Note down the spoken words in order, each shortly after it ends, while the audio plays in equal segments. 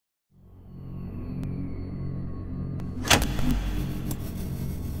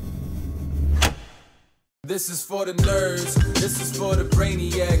This is for the nerds, this is for the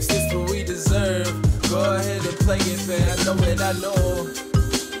brainiacs, this what we deserve. Go ahead and play it, man, I know it, I know.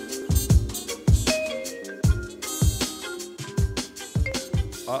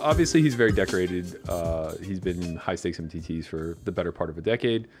 Obviously, he's very decorated. He's been in high-stakes MTTs for the better part of a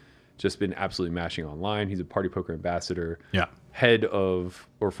decade. Just been absolutely mashing online. He's a party poker ambassador. Yeah.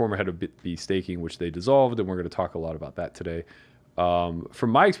 Former head of BitB Staking, which they dissolved, and we're going to talk a lot about that today. From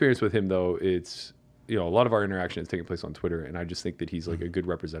my experience with him, though, it's a lot of our interaction is taking place on Twitter, and I just think that he's like a good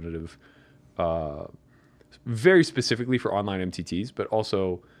representative, very specifically for online MTTs, but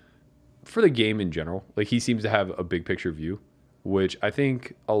also for the game in general. Like, he seems to have a big picture view, which I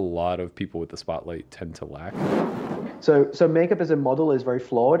think a lot of people with the spotlight tend to lack. So makeup as a model is very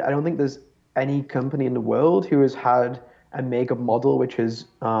flawed. I don't think there's any company in the world who has had a makeup model which is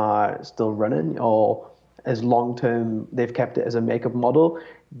still running, or as long-term they've kept it as a makeup model.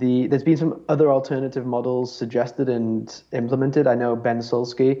 There's been some other alternative models suggested and implemented. I know Ben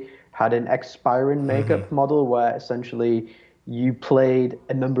Sulsky had an expiring makeup model where essentially you played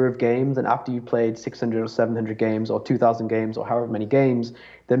a number of games, and after you played 600 or 700 games or 2,000 games or however many games,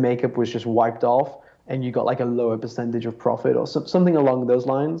 the makeup was just wiped off and you got like a lower percentage of profit or something along those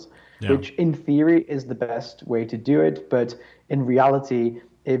lines, which in theory is the best way to do it. But in reality,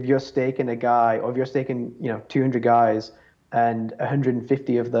 if you're staking a guy, or if you're staking 200 guys and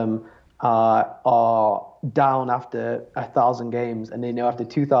 150 of them are down after 1,000 games, and they know after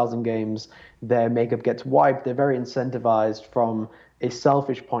 2,000 games their makeup gets wiped, they're very incentivized from a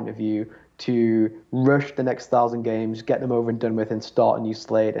selfish point of view to rush the next 1,000 games, get them over and done with, and start a new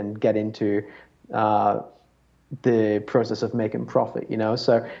slate and get into the process of making profit.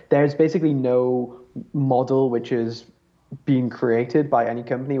 So there's basically no model which is being created by any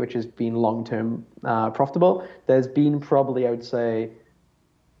company which has been long-term profitable. There's been probably, I would say,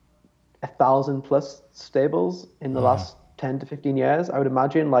 1,000 plus stables in the last 10 to 15 years, I would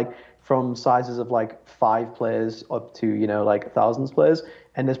imagine, like from sizes of like 5 players up to, like thousands of players.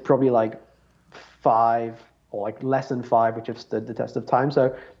 And there's probably like 5 or like less than 5 which have stood the test of time.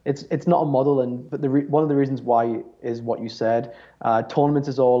 So it's not a model. But one of the reasons why is what you said. Tournaments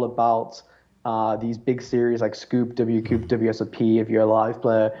is all about these big series like Scoop, WCoop, WSOP if you're a live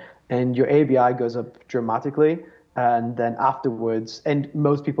player, and your ABI goes up dramatically. And then afterwards, and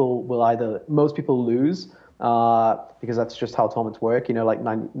most people lose because that's just how tournaments work.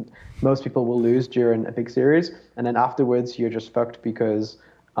 Most people will lose during a big series, and then afterwards you're just fucked because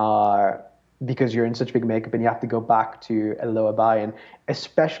you're in such big makeup and you have to go back to a lower buy-in.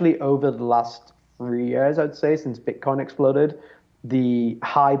 Especially over the last 3 years, I'd say, since Bitcoin exploded, the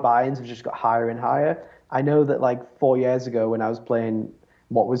high buy-ins have just got higher and higher. I know that like 4 years ago when I was playing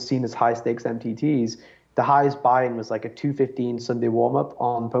what was seen as high stakes MTTs, the highest buy-in was like a 215 Sunday warm-up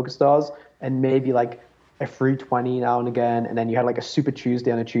on PokerStars, and maybe like a 320 now and again. And then you had like a Super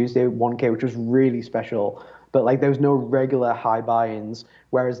Tuesday on a Tuesday, 1K, which was really special. But like there was no regular high buy-ins.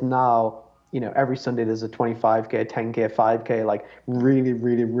 Whereas now, every Sunday there's a 25K, 10K, 5K, like really,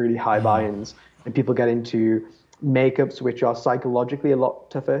 really, really high buy-ins. And people get into makeups which are psychologically a lot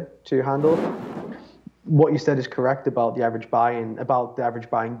tougher to handle. What you said is correct about the average buy-in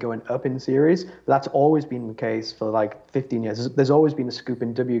going up in series. That's always been the case for like 15 years. There's always been a Scoop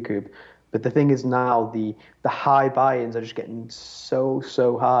and WCoop. But the thing is now the high buy-ins are just getting so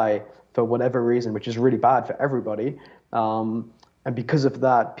high for whatever reason, which is really bad for everybody. And because of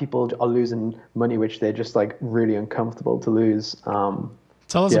that, people are losing money, which they're just like really uncomfortable to lose.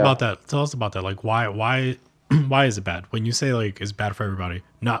 Tell us about that. Tell us about that. Like why is it bad? When you say like it's bad for everybody,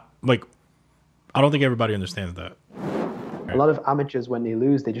 not like, I don't think everybody understands that. A lot of amateurs, when they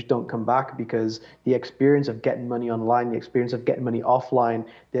lose, they just don't come back because the experience of getting money online, the experience of getting money offline,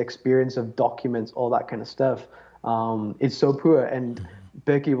 the experience of documents, all that kind of stuff is so poor. And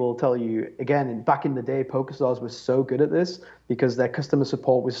Berkey will tell you, again, back in the day, PokerStars was so good at this because their customer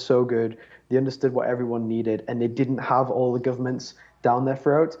support was so good. They understood what everyone needed, and they didn't have all the governments down their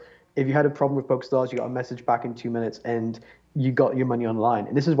throat. If you had a problem with PokerStars, you got a message back in 2 minutes, and you got your money online.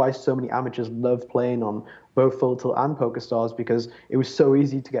 And this is why so many amateurs love playing on both Full Tilt and PokerStars, because it was too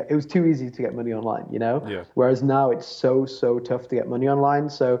easy to get money online, Yeah. Whereas now it's so tough to get money online.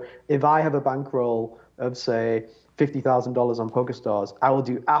 So if I have a bankroll of, say, $50,000 on PokerStars, I will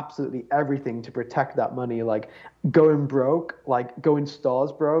do absolutely everything to protect that money. Like going broke, like going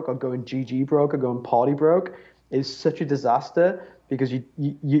stars broke, or going GG broke, or going party broke is such a disaster, because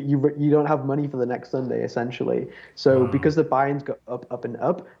you don't have money for the next Sunday, essentially. So because the buy-ins go up and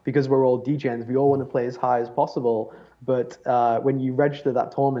up, because we're all degens, we all want to play as high as possible. But when you register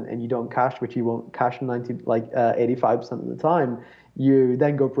that tournament and you don't cash, which you won't cash 85% of the time, you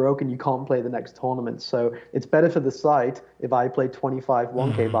then go broke and you can't play the next tournament. So it's better for the site if I play 25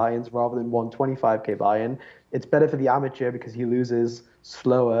 1K buy-ins rather than one 25K buy-in. It's better for the amateur because he loses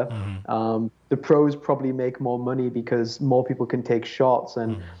slower. The pros probably make more money because more people can take shots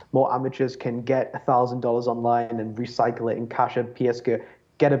and more amateurs can get $1,000 online and recycle it and cash a PSK,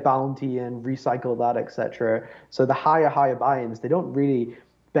 get a bounty and recycle that, etc. So the higher buy-ins, they don't really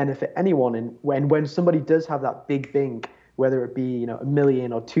benefit anyone. And when somebody does have that big bink, whether it be $1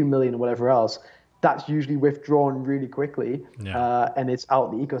 million or 2 million or whatever else, that's usually withdrawn really quickly, and it's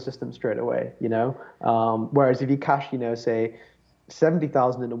out the ecosystem straight away. Whereas if you cash, say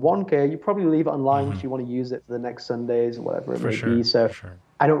 70,000 into 1K, you probably leave it online because you want to use it for the next Sundays or whatever it may be. So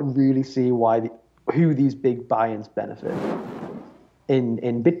I don't really see who these big buy-ins benefit.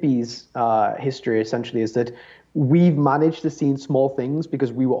 In BitBee's history, essentially, is that we've managed to see small things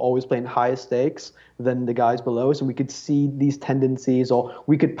because we were always playing higher stakes than the guys below. So we could see these tendencies, or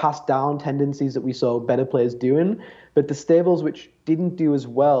we could pass down tendencies that we saw better players doing. But the stables which didn't do as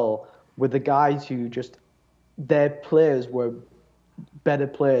well were the guys who their players were better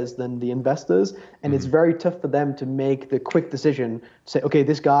players than the investors. And it's very tough for them to make the quick decision to say, okay,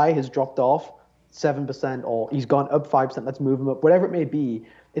 this guy has dropped off 7% or he's gone up 5%, let's move him up, whatever it may be.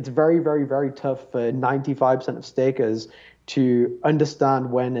 It's very, very, very tough for 95% of stakers to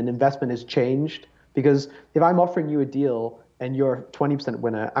understand when an investment has changed. Because if I'm offering you a deal and you're a 20%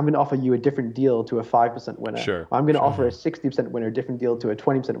 winner, I'm going to offer you a different deal to a 5% winner. Sure. I'm going to offer a 60% winner a different deal to a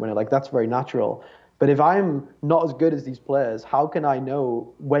 20% winner. Like, that's very natural. But if I'm not as good as these players, how can I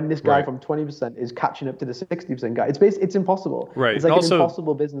know when this guy from 20% is catching up to the 60% guy? It's impossible. Right. It's like also, an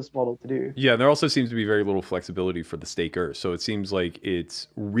impossible business model to do. Yeah, there also seems to be very little flexibility for the staker. So it seems like it's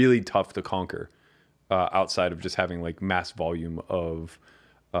really tough to conquer outside of just having like mass volume of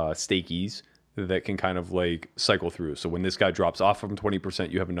stakies that can kind of like cycle through. So when this guy drops off from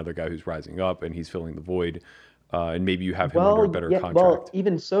 20%, you have another guy who's rising up and he's filling the void. And maybe you have him under a better contract. Well,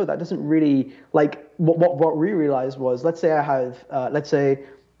 even so, that doesn't really, like, what we realized was, let's say I have, you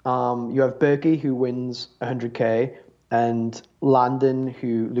have Berkey who wins 100K and Landon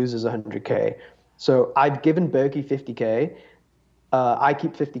who loses 100K. So I've given Berkey 50K, I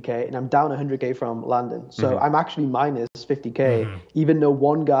keep 50K, and I'm down 100K from Landon. So I'm actually minus 50K, even though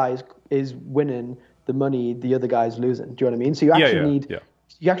one guy is winning the money, the other guy's losing. Do you know what I mean? So you actually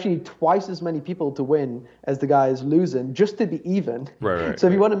you actually need twice as many people to win as the guy is losing just to be even. So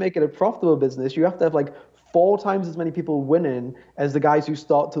if you want to make it a profitable business, you have to have like 4 times as many people winning as the guys who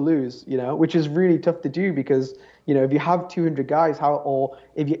start to lose, which is really tough to do because, if you have 200 guys, then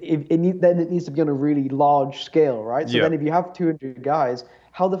it needs to be on a really large scale, right? So then if you have 200 guys,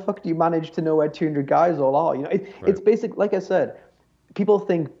 how the fuck do you manage to know where 200 guys all are? It's basic, like I said, people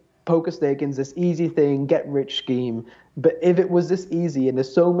think poker staking's this easy thing, get rich scheme. But if it was this easy and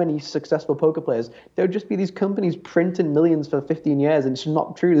there's so many successful poker players, there would just be these companies printing millions for 15 years, and it's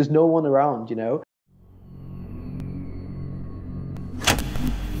not true. There's no one around,